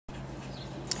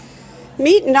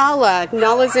Meet Nala.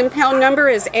 Nala's impound number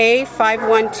is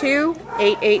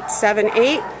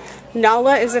A5128878.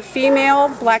 Nala is a female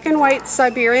black and white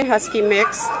Siberian Husky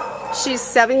mix. She's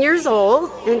 7 years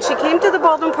old, and she came to the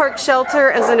Baldwin Park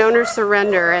shelter as an owner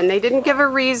surrender, and they didn't give a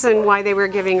reason why they were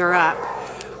giving her up.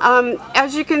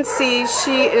 As you can see,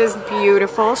 she is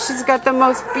beautiful. She's got the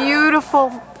most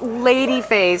beautiful lady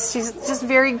face. She's just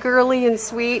very girly and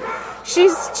sweet.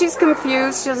 She's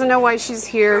confused. She doesn't know why she's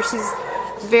here. She's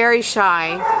very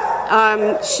shy.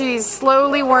 She's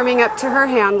slowly warming up to her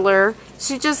handler.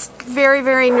 She's just very,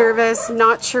 very nervous,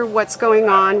 not sure what's going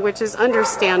on, which is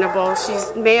understandable. She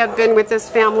may have been with this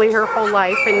family her whole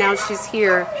life, and now she's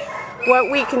here.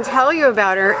 What we can tell you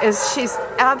about her is she's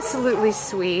absolutely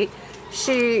sweet.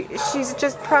 She's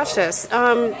just precious.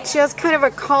 She has kind of a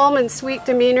calm and sweet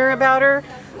demeanor about her.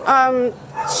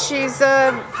 She's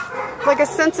like a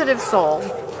sensitive soul.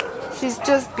 She's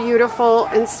just beautiful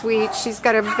and sweet. She's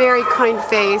got a very kind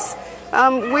face.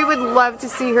 We would love to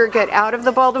see her get out of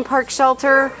the Baldwin Park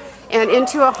shelter and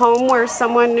into a home where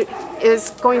someone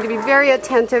is going to be very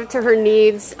attentive to her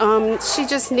needs. She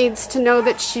just needs to know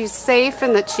that she's safe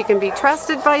and that she can be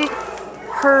trusted by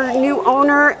her new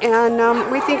owner,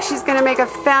 and we think she's going to make a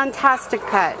fantastic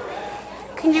pet.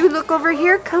 Can you look over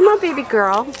here? Come on, baby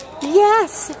girl.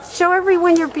 Yes, show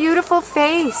everyone your beautiful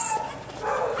face.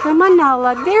 Come on,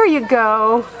 Nala. There you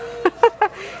go.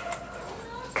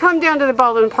 Come down to the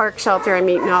Baldwin Park shelter and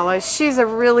meet Nala. She's a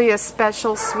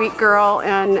special, sweet girl,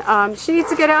 and she needs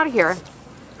to get out of here.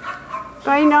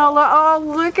 Bye, Nala. Oh,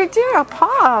 look at your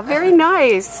paw. Very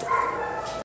nice.